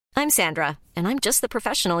I'm Sandra, and I'm just the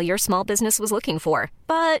professional your small business was looking for.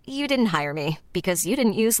 But you didn't hire me because you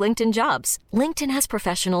didn't use LinkedIn Jobs. LinkedIn has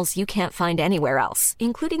professionals you can't find anywhere else,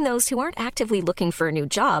 including those who aren't actively looking for a new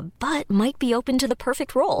job, but might be open to the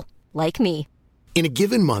perfect role, like me. In a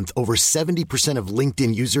given month, over 70% of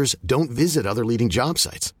LinkedIn users don't visit other leading job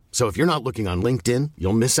sites. So if you're not looking on LinkedIn,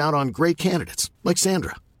 you'll miss out on great candidates like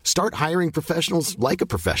Sandra. Start hiring professionals like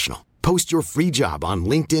a professional. Post your free job on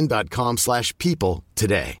linkedin.com/people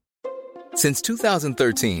today. Since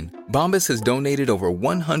 2013, Bombas has donated over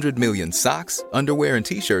 100 million socks, underwear, and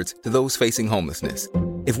T-shirts to those facing homelessness.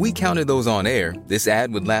 If we counted those on air, this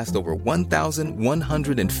ad would last over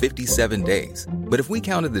 1,157 days. But if we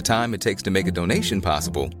counted the time it takes to make a donation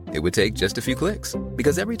possible, it would take just a few clicks.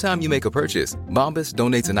 Because every time you make a purchase, Bombas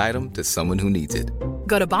donates an item to someone who needs it.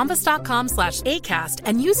 Go to bombas.com/ACAST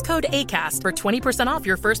and use code ACAST for 20% off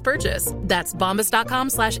your first purchase. That's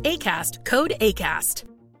bombas.com/ACAST, code ACAST.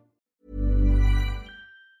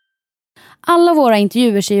 Alla våra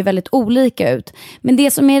intervjuer ser ju väldigt olika ut. Men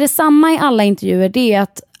det som är detsamma i alla intervjuer, det är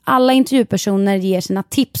att alla intervjupersoner ger sina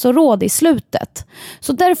tips och råd i slutet.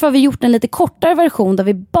 Så därför har vi gjort en lite kortare version där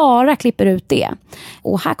vi bara klipper ut det.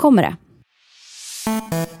 Och här kommer det.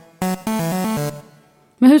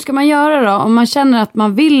 Men hur ska man göra då om man känner att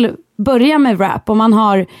man vill börja med rap och man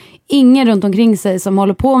har ingen runt omkring sig som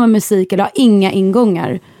håller på med musik eller har inga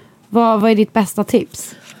ingångar? Vad är ditt bästa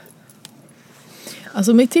tips?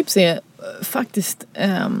 Alltså mitt tips är faktiskt,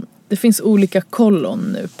 det finns olika kollon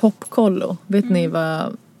nu, popkollo. Vet ni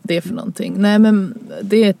vad det är för någonting? Nej, men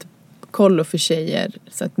det är ett kollo för tjejer,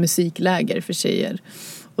 så ett musikläger för tjejer.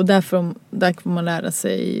 Och där får man lära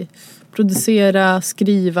sig producera,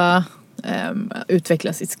 skriva,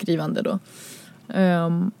 utveckla sitt skrivande då.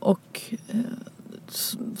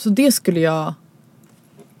 Så det skulle jag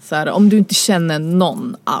så här, om du inte känner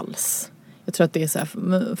någon alls. Jag tror att det är så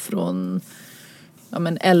här från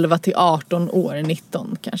 11 till 18 år,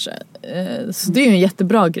 19 kanske. Så det är ju en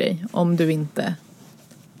jättebra grej om du inte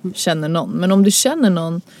känner någon. Men om du känner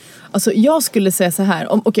någon, alltså jag skulle säga så här,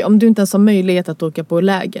 om du inte ens har möjlighet att åka på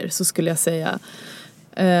läger, så skulle jag säga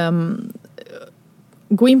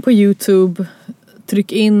gå in på YouTube,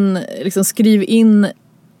 tryck in, liksom skriv in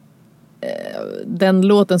den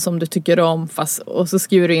låten som du tycker om, och så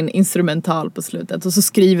skriver du in instrumental på slutet och så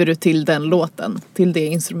skriver du till den låten, till det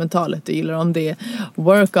instrumentalet du gillar, om det är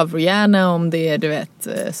Work of Rihanna, om det är, du vet,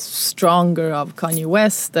 Stronger av Kanye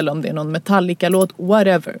West, eller om det är någon Metallica-låt,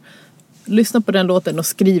 whatever. Lyssna på den låten och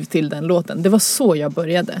skriv till den låten. Det var så jag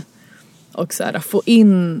började. Och så här,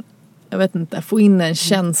 få in en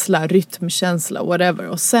känsla, rytmkänsla, whatever.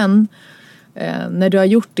 Och sen när du har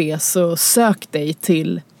gjort det, så sök dig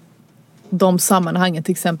till de sammanhangen,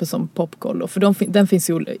 till exempel som popkollo, för den finns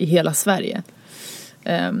ju i hela Sverige.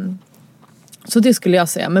 Så det skulle jag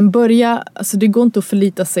säga. Men alltså det går inte att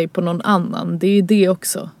förlita sig på någon annan. Det är det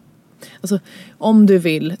också. Alltså, om du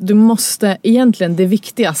vill, du måste, egentligen det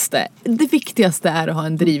viktigaste är att ha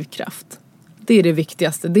en drivkraft. Det är det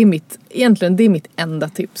viktigaste. Det är mitt enda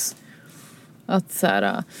tips. Att så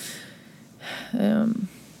här,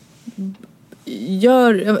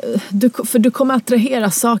 för du kommer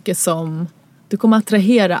attrahera saker du kommer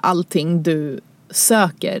attrahera allting du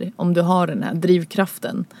söker om du har den här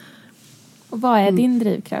drivkraften. Och vad är din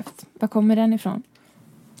drivkraft? Var kommer den ifrån?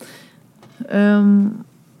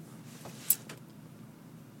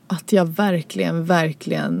 Att jag verkligen,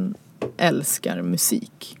 verkligen älskar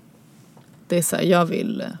musik. Det är så här,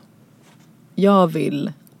 jag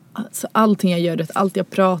vill alltså allting jag gör, allt jag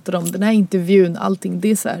pratar om, den här intervjun, allting,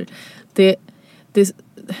 det är så här,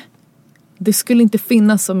 det skulle inte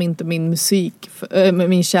finnas om inte min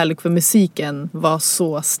kärlek för musiken var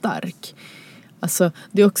så stark. Alltså,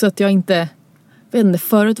 det är också att jag inte, vet inte,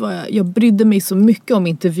 förut var jag brydde mig så mycket om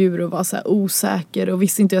intervjuer och var så här osäker och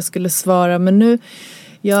visste inte hur jag skulle svara, men nu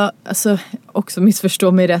alltså också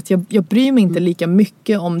missförstå mig rätt, jag bryr mig inte lika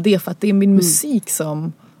mycket om det, för att det är min musik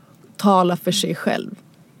som talar för sig själv.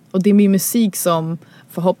 Och det är min musik som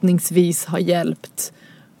förhoppningsvis har hjälpt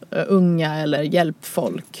unga eller hjälpt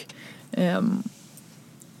folk.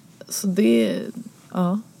 Så det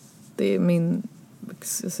är min,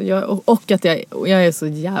 alltså och att jag är så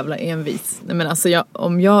jävla envis. Nej, men alltså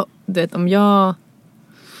om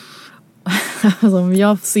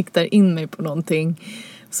jag siktar in mig på någonting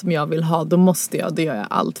som jag vill ha, då gör jag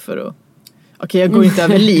allt för att, okej, jag går inte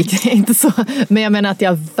över lik, inte så, men jag menar att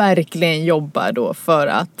jag verkligen jobbar då för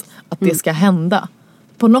att det ska hända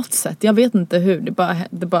på något sätt. Jag vet inte hur,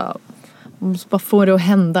 det bara får det att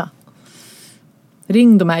hända.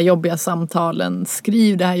 Ring de här jobbiga samtalen,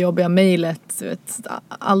 skriv det här jobbiga mejlet,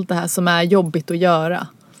 allt det här som är jobbigt att göra.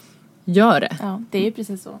 Gör det. Ja, det är ju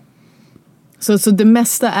precis så. Så det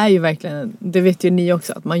mesta är ju verkligen, det vet ju ni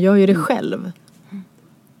också, att man gör ju det själv.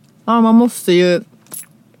 Ja, man måste ju...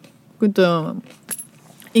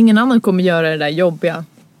 Ingen annan kommer göra det där jobbiga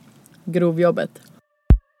grovjobbet.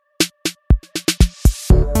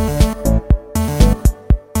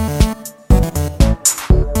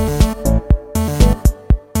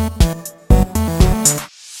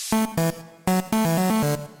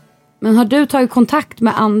 Men har du tagit kontakt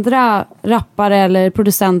med andra rappare eller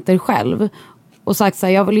producenter själv och sagt så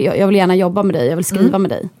här, jag vill gärna jobba med dig, jag vill skriva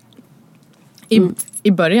med dig?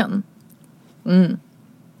 I början?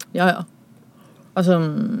 Ja.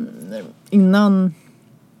 Alltså innan...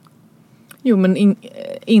 Jo, men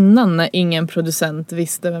innan, när ingen producent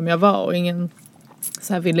visste vem jag var och ingen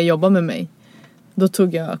så här ville jobba med mig, då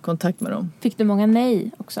tog jag kontakt med dem. Fick du många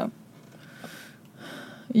nej också?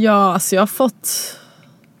 Ja, alltså jag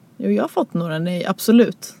har fått några nej,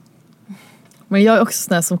 absolut. Men jag är också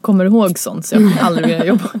sån här som kommer ihåg sånt, så jag kommer aldrig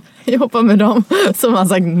vilja jobba med dem som har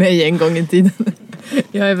sagt nej en gång i tiden.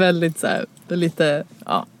 Jag är väldigt så här, lite,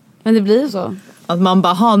 ja. Men det blir så. Att man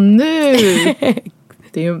bara, nu!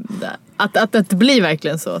 Det är ju, att det blir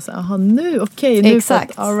verkligen så här, nu, okej, nu.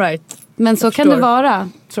 Exakt. All right. Men så kan det vara,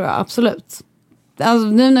 tror jag, absolut. Alltså,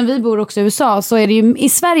 nu när vi bor också i USA så är det ju, i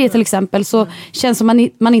Sverige till exempel så känns som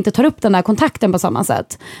man inte tar upp den där kontakten på samma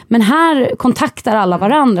sätt. Men här kontaktar alla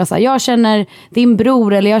varandra. Så här, jag känner din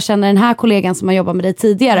bror eller jag känner den här kollegan som har jobbat med dig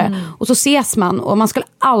tidigare. Och så ses man och man skulle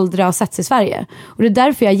aldrig ha setts i Sverige. Och det är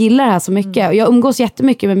därför jag gillar det här så mycket. Och jag umgås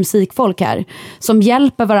jättemycket med musikfolk här som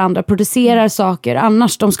hjälper varandra, producerar saker.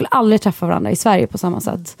 Annars de skulle aldrig träffa varandra i Sverige på samma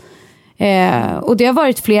sätt. Och det har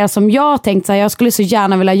varit flera som jag har tänkt så här, jag skulle så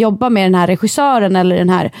gärna vilja jobba med den här regissören eller den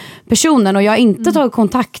här personen, och jag har inte tagit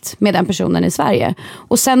kontakt med den personen i Sverige.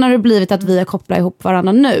 Och sen har det blivit att vi har kopplat ihop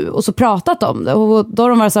varandra nu och så pratat om det, och då har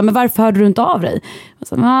de varit så här, men varför hörde du inte av dig? Och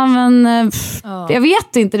så, jag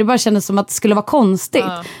vet inte, det bara kändes som att det skulle vara konstigt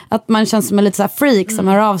att man känns som en lite så här freak som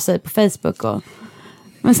hör av sig på Facebook och...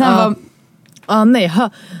 Men sen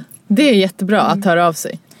det är jättebra att höra av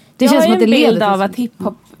sig. Det känns som att det leder till av att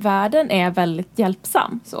hiphop-världen är väldigt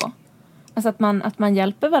hjälpsam så. Alltså att man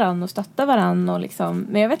hjälper varandra och stöttar varandra och liksom,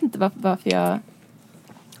 men jag vet inte varför jag...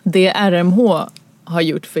 Det RMH har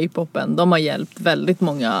gjort för hiphopen, de har hjälpt väldigt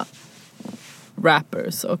många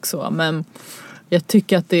rappers också, men jag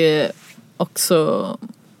tycker att det också,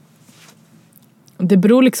 det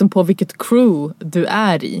beror liksom på vilket crew du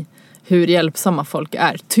är i, hur hjälpsamma folk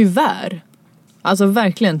är, tyvärr. Alltså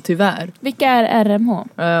verkligen tyvärr. Vilka är RMH?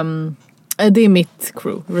 Det är mitt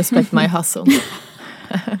crew. Respect my hustle.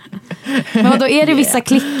 Men då är det vissa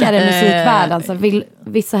klickar i musikvärlden. Alltså,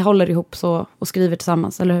 vissa håller ihop så och skriver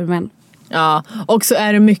tillsammans, eller hur? Men... Ja, och så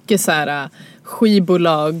är det mycket så här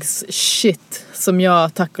skivbolags shit som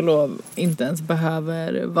jag tack och lov inte ens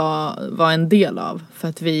behöver vara en del av. För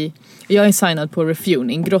att jag är signad på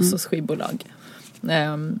Refuning, Grossos skivbolag.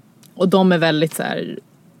 Och de är väldigt så här...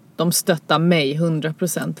 De stöttar mig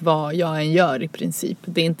 100% vad jag än gör i princip.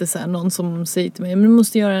 Det är inte så här någon som säger till mig, men du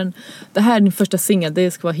måste göra det här är din första singel,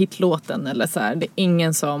 det ska vara hitlåten eller så här. Det är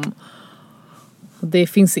ingen som, det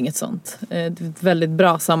finns inget sånt. Det är ett väldigt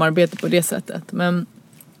bra samarbete på det sättet. Men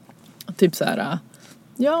typ så här,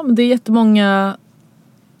 ja, men det är jättemånga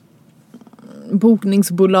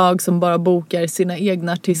bokningsbolag som bara bokar sina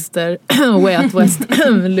egna artister. Way Out West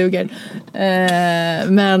lugar.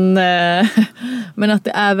 Men att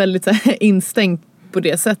det är väldigt så här, instängt på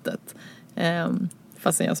det sättet.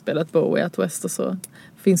 Fastän jag har spelat på Way Out West och så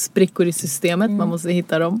finns sprickor i systemet, man måste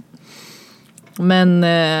hitta dem. Men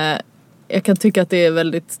jag kan tycka att det är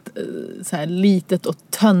väldigt så här, litet och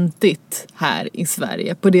töntigt här i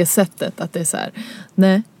Sverige på det sättet att det är så här,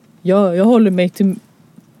 nej, jag håller mig till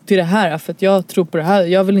det här för att jag tror på det här.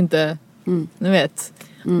 Jag vill inte, ni vet,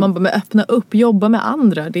 man bara öppna upp, jobba med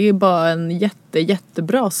andra. Det är bara en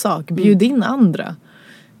jättebra sak. Bjud in andra.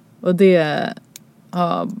 Och det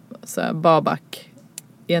har så här, Babak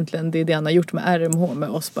egentligen, det är det han har gjort med RMH, med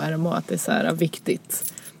oss på RMH, att det är så här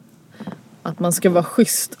viktigt att man ska vara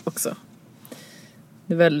schysst också.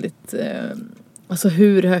 Det är väldigt alltså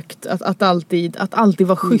hur högt att alltid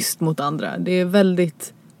vara schysst mot andra. Det är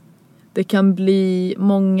väldigt, det kan bli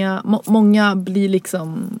många blir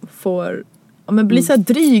liksom blir så här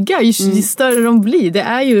dryga ju större de blir. Det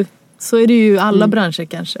är ju, så är det ju i alla branscher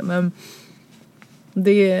kanske, men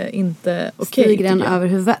det är inte okej. Stiger den över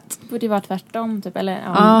huvudet. Borde det vara tvärtom typ, eller?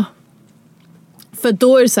 Ja. För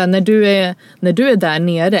då är det så här, när du är där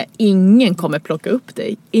nere, ingen kommer plocka upp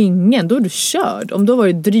dig. Ingen, då är du körd. Om du har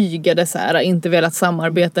varit drygade så här, inte velat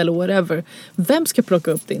samarbeta eller whatever. Vem ska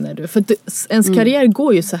plocka upp dig när du... För ens karriär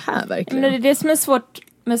går ju så här verkligen. Men det är det som är svårt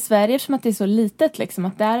Men Sverige, eftersom att det är så litet liksom,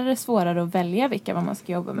 att där är det svårare att välja vad man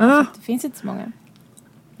ska jobba med. För att det finns inte så många.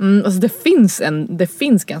 Alltså det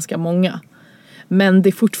finns ganska många. Men det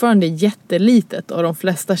är fortfarande jättelitet och de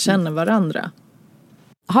flesta känner varandra.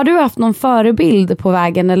 Har du haft någon förebild på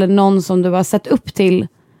vägen eller någon som du har sett upp till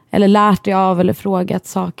eller lärt dig av eller frågat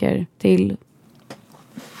saker till?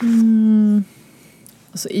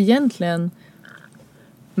 Alltså egentligen,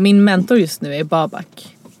 min mentor just nu är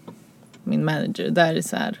Babak. Min manager, där är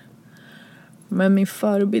så här. Men min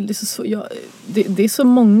förebild är så det är så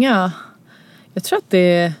många. Jag tror att det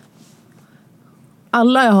är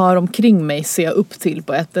alla jag har omkring mig ser jag upp till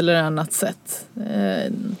på ett eller annat sätt.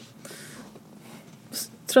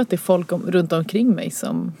 Jag tror att det är folk runt omkring mig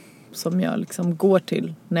som jag liksom går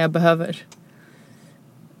till när jag behöver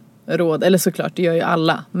råd. Eller såklart, det gör ju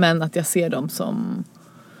alla. Men att jag ser dem som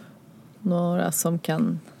några som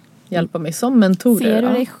kan hjälpa mig som mentorer. Ser du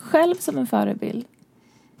dig själv som en förebild?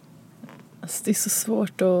 Alltså, det är så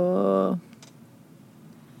svårt att...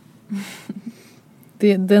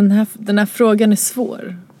 Den här frågan är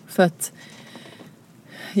svår. För att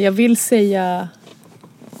jag vill säga...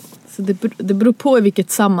 Så det beror på i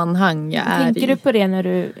vilket sammanhang jag är i. Tänker du på det när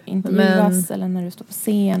du intervjuas eller när du står på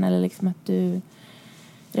scen eller liksom att du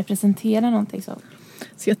representerar någonting så?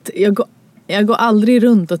 Så jag går aldrig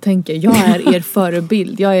runt och tänker jag är er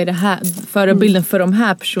förebild. Jag är det här förebilden för de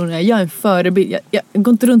här personerna. Jag är en förebild. Jag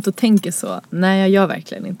går inte runt och tänker så. Nej, jag gör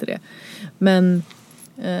verkligen inte det. Men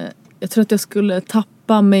jag tror att jag skulle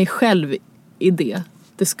tappa mig själv i det.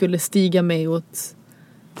 Det skulle stiga mig åt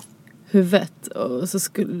huvudet. Och så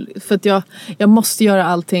för att jag måste göra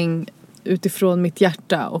allting utifrån mitt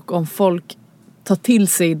hjärta. Och om folk tar till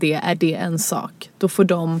sig det, är det en sak. Då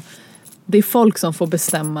får det är folk som får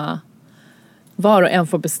bestämma. Var och en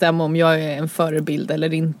får bestämma om jag är en förebild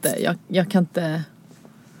eller inte. Jag kan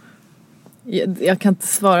inte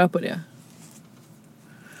svara på det.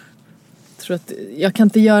 Jag kan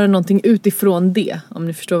inte göra någonting utifrån det. Om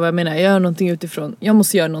ni förstår vad jag menar. Jag gör någonting utifrån. Jag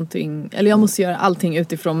måste göra allting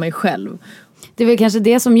utifrån mig själv. Det är väl kanske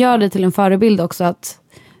det som gör dig till en förebild också. Att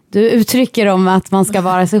du uttrycker om att man ska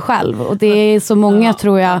vara sig själv. Och det är så många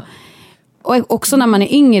tror jag. Och också när man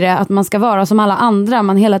är yngre, att man ska vara som alla andra.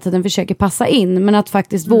 Man hela tiden försöker passa in. Men att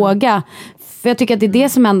faktiskt våga. För jag tycker att det är det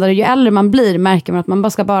som händer. Ju äldre man blir märker man att man bara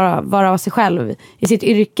ska vara sig själv. I sitt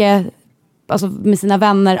yrke, alltså med sina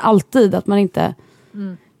vänner, alltid. Att man inte...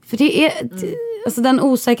 För det är... Alltså den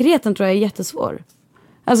osäkerheten tror jag är jättesvår.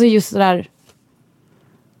 Alltså just det där...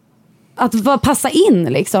 Att passa in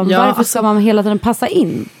liksom. Ja, varför ska man hela tiden passa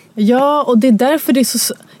in? Ja, och det är därför det är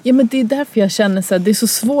så... Ja, men det är därför jag känner så här, det är så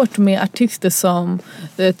svårt med artister som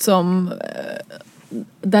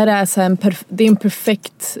där är så här det är en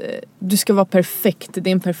perfekt, du ska vara perfekt, det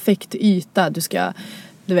är en perfekt yta,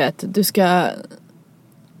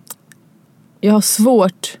 jag har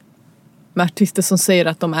svårt med artister som säger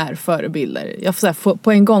att de är förebilder. Jag får så här,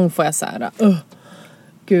 på en gång får jag så här,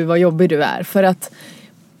 gud vad jobbig du är, för att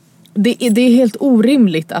det är helt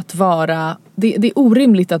orimligt att vara det är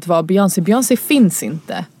orimligt att vara Beyoncé. Beyoncé finns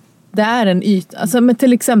inte. Det är en yta. Alltså, men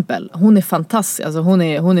till exempel, hon är fantastisk. Alltså, hon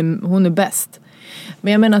är bäst.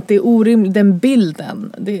 Men jag menar att det är orimligt. Den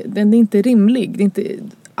bilden, den är inte rimlig. Det är inte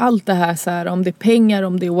allt det här, så här om det är pengar,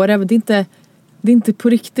 om det är whatever. Det är inte på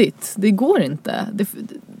riktigt. Det går inte.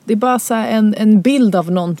 Det är bara så här en bild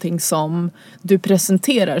av någonting som du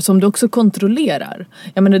presenterar. Som du också kontrollerar.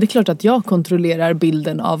 Jag menar, det är klart att jag kontrollerar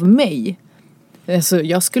bilden av mig. Alltså,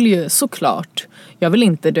 jag skulle ju såklart... Jag vill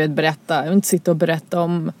inte jag vill inte sitta och berätta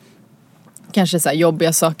om kanske så här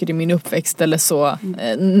jobbiga saker i min uppväxt eller så.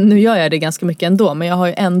 Nu gör jag det ganska mycket ändå, men jag har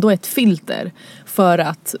ju ändå ett filter för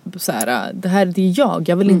att så här, det här är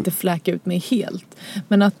jag vill inte fläka ut mig helt.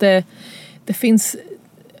 Men att det finns,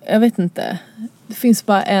 jag vet inte, det finns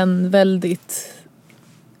bara en väldigt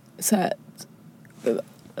så här,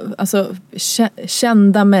 alltså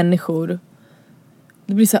kända människor,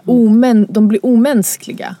 det blir så här de blir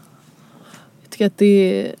omänskliga. Jag tycker att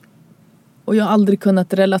och jag har aldrig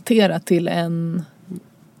kunnat relatera till en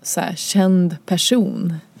så här känd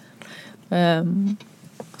person.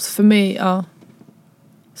 Så för mig, ja.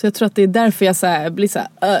 Så jag tror att det är därför jag så här blir så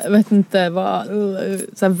här, jag vet inte vad,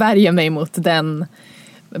 så här värjer mig mot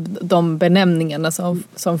de benämningarna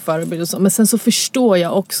som förebild och så. Men sen så förstår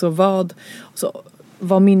jag också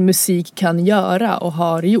vad min musik kan göra och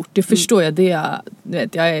har gjort. Det förstår jag.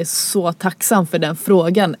 Jag är så tacksam för den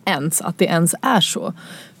frågan ens. Att det ens är så.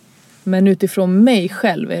 Men utifrån mig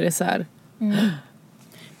själv är det så här...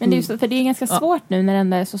 Men det är, för det är ganska svårt nu när det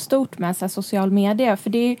ändå är så stort med så här social media. För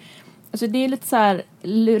det är, Alltså det är lite så här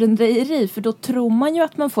lurendrejeri, för då tror man ju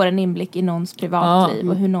att man får en inblick i någons privatliv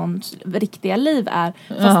och hur någons riktiga liv är.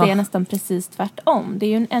 Fast det är nästan precis tvärtom. Det är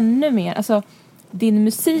ju en ännu mer, alltså din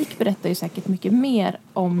musik berättar ju säkert mycket mer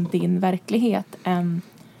om din verklighet än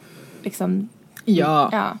liksom...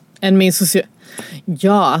 Än min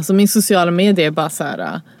alltså min sociala medier är bara så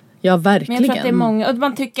här... Ja, verkligen. Men jag tror att det är många, och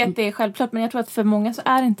man tycker att det är självklart, men jag tror att för många så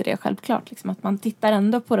är inte det självklart. Liksom, att man tittar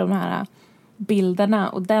ändå på de här bilderna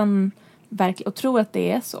och och tror att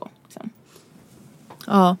det är så. Liksom.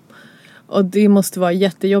 Ja, och det måste vara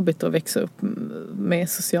jättejobbigt att växa upp med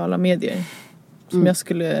sociala medier. Som jag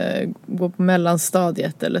skulle gå på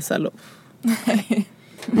mellanstadiet eller så.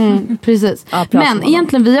 Precis. Men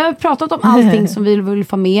egentligen, vi har pratat om allting som vi vill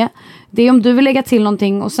få med. Det är om du vill lägga till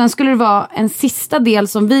någonting. Och sen skulle det vara en sista del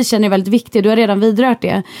som vi känner är väldigt viktig. Du har redan vidrört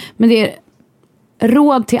det. Men det är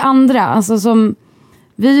råd till andra. Alltså som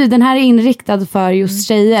den här är inriktad för just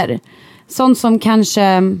tjejer. Sånt som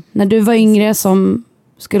kanske när du var yngre som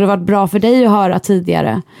skulle varit bra för dig att höra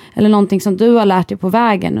tidigare. Eller någonting som du har lärt dig på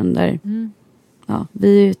vägen under... Ja,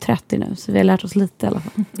 vi är ju 30 nu, så vi har lärt oss lite i alla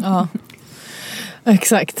fall. Ja,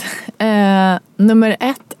 exakt. Nummer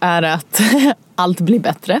 1 är att allt blir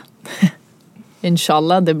bättre.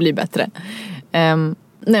 Inshallah, det blir bättre.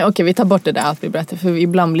 Nej, okej, vi tar bort det där allt blir bättre. För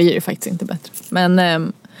ibland blir det faktiskt inte bättre.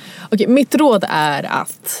 Men okej, mitt råd är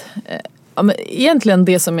att... egentligen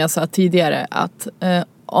det som jag sa tidigare. Att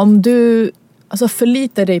om du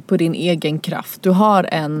förlitar dig på din egen kraft.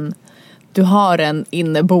 Du har en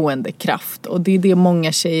inneboende kraft. Och det är det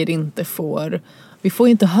många tjejer inte får. Vi får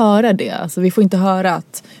inte höra det. Alltså, vi får inte höra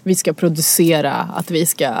att vi ska producera. Att vi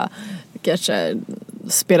ska kanske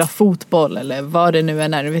spela fotboll. Eller vad det nu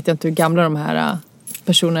än är. Nu vet jag inte hur gamla de här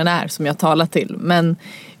personerna är som jag talar till. Men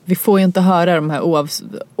vi får ju inte höra de här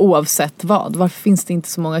oavsett vad. Varför finns det inte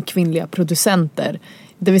så många kvinnliga producenter?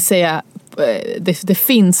 Det vill säga, det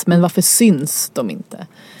finns, men varför syns de inte?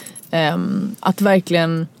 Att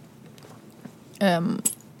verkligen...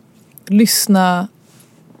 lyssna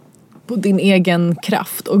på din egen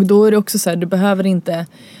kraft. Och då är det också så här, du behöver inte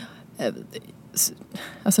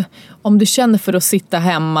om du känner för att sitta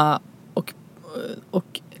hemma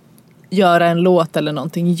och göra en låt eller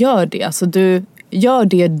någonting, gör det. Alltså gör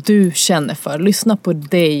det du känner för. Lyssna på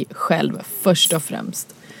dig själv först och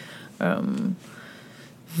främst.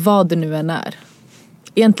 Vad det nu än är.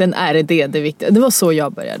 Egentligen är det viktiga. Det var så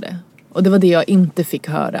jag började. Och det var det jag inte fick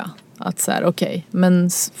höra. Att så här, okej, men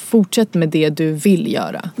fortsätt med det du vill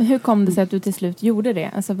göra. Men hur kom det sig att du till slut gjorde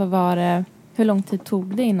det? Alltså vad var det, hur lång tid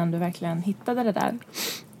tog det innan du verkligen hittade det där?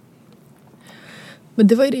 Men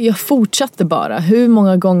det var ju det, jag fortsatte bara. Hur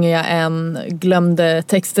många gånger jag än glömde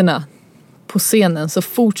texterna på scenen så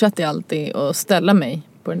fortsatte jag alltid att ställa mig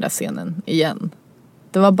på den där scenen igen.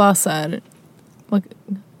 Det var bara så här, jag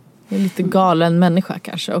är lite galen människa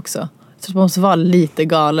kanske också. Så man måste vara lite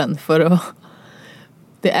galen för att...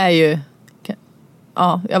 Det är ju...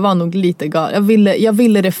 Ja, jag var nog lite galen. Jag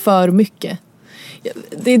ville det för mycket.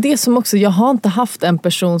 Det är det som också... Jag har inte haft en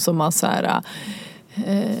person som har så här...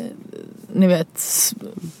 ni vet...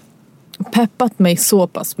 peppat mig så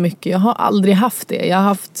pass mycket. Jag har aldrig haft det. Jag har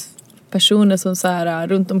haft personer som så här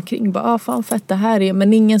runt omkring bara, fan fett det här är,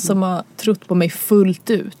 men ingen som har trott på mig fullt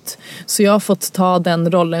ut. Så jag har fått ta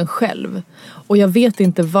den rollen själv. Och jag vet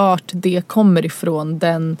inte vart det kommer ifrån,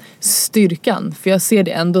 den styrkan. För jag ser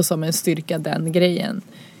det ändå som en styrka, den grejen.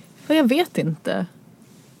 För jag vet inte.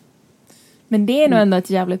 Men det är nog ändå ett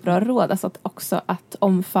jävligt bra råd, alltså att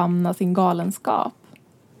omfamna sin galenskap.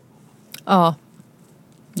 Ja,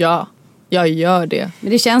 jag gör det.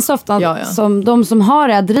 Men det känns ofta som de som har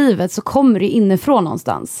det här drivet så kommer det inifrån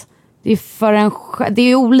någonstans. Det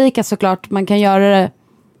är olika såklart, man kan göra det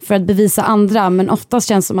för att bevisa andra, men oftast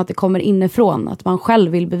känns det som att det kommer inifrån, att man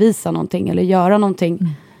själv vill bevisa någonting eller göra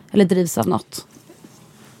någonting eller drivs av något.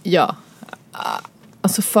 Ja,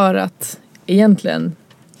 alltså för att egentligen,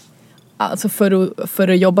 alltså för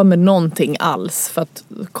att jobba med någonting alls, för att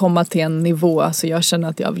komma till en nivå, alltså jag känner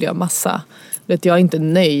att jag vill göra massa, vet, jag är inte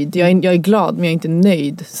nöjd, jag är glad men jag är inte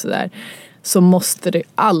nöjd sådär. Så måste det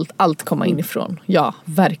allt komma inifrån. Ja,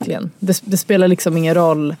 verkligen. Det spelar liksom ingen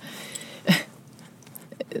roll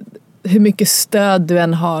hur mycket stöd du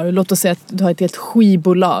än har. Låt oss säga att du har ett helt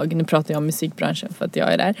skivbolag. Nu pratar jag om musikbranschen för att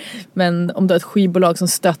jag är där. Men om du har ett skivbolag som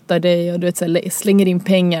stöttar dig och du vet, så här, slänger in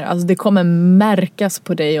pengar. Alltså det kommer märkas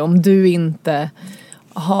på dig om du inte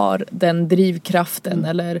har den drivkraften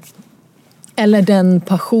eller den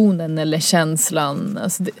passionen eller känslan.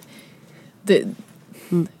 Alltså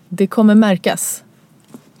det kommer märkas.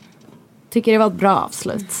 Tycker det var ett bra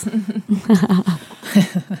avslut.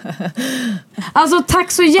 Alltså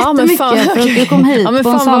tack så jättemycket för att du kom hit på en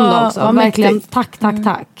söndag också. Verkligen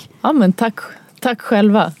tack. Ja men tack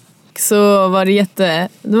själva. Så var det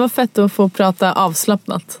var fett att få prata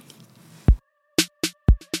avslappnat.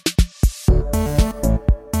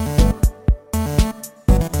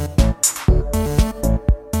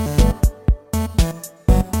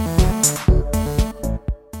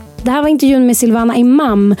 Det här var intervjun med Silvana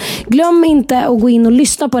Imam. Glöm inte att gå in och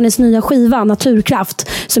lyssna på hennes nya skiva Naturkraft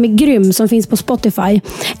som är grym, som finns på Spotify.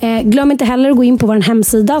 Glöm inte heller att gå in på vår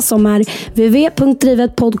hemsida som är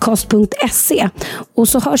www.drivetpodcast.se. Och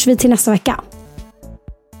så hörs vi till nästa vecka.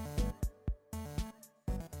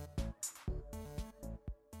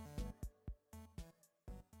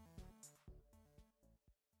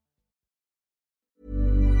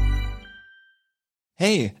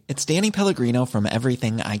 Hey, it's Danny Pellegrino from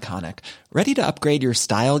Everything Iconic. Ready to upgrade your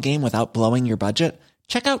style game without blowing your budget?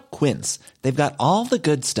 Check out Quince. They've got all the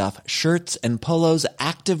good stuff, shirts and polos,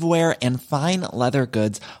 activewear, and fine leather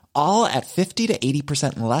goods, all at 50 to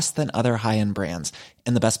 80% less than other high-end brands.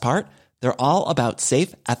 And the best part? They're all about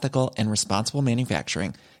safe, ethical, and responsible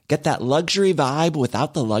manufacturing. Get that luxury vibe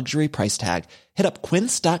without the luxury price tag. Hit up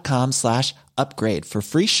quince.com/upgrade for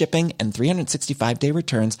free shipping and 365-day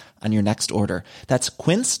returns on your next order. That's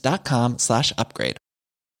quince.com/upgrade.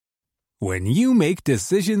 When you make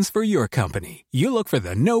decisions for your company, you look for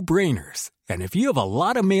the no-brainers. And if you have a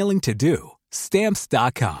lot of mailing to do,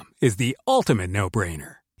 Stamps.com is the ultimate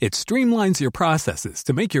no-brainer. It streamlines your processes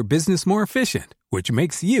to make your business more efficient, which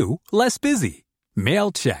makes you less busy.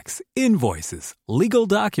 Mail checks, invoices, legal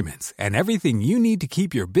documents, and everything you need to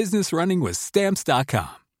keep your business running with Stamps.com.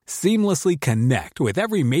 Seamlessly connect with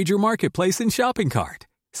every major marketplace and shopping cart.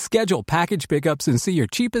 Schedule package pickups and see your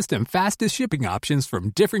cheapest and fastest shipping options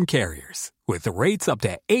from different carriers. With rates up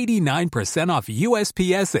to 89% off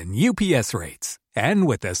USPS and UPS rates. And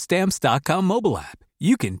with the Stamps.com mobile app,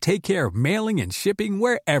 you can take care of mailing and shipping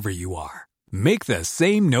wherever you are. Make the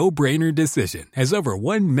same no-brainer decision as over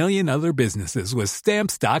 1 million other businesses with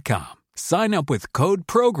Stamps.com. Sign up with code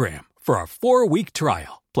PROGRAM for a 4-week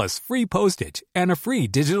trial, plus free postage and a free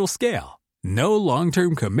digital scale. No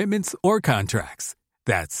long-term commitments or contracts.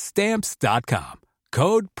 That's Stamps.com.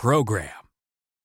 Code PROGRAM.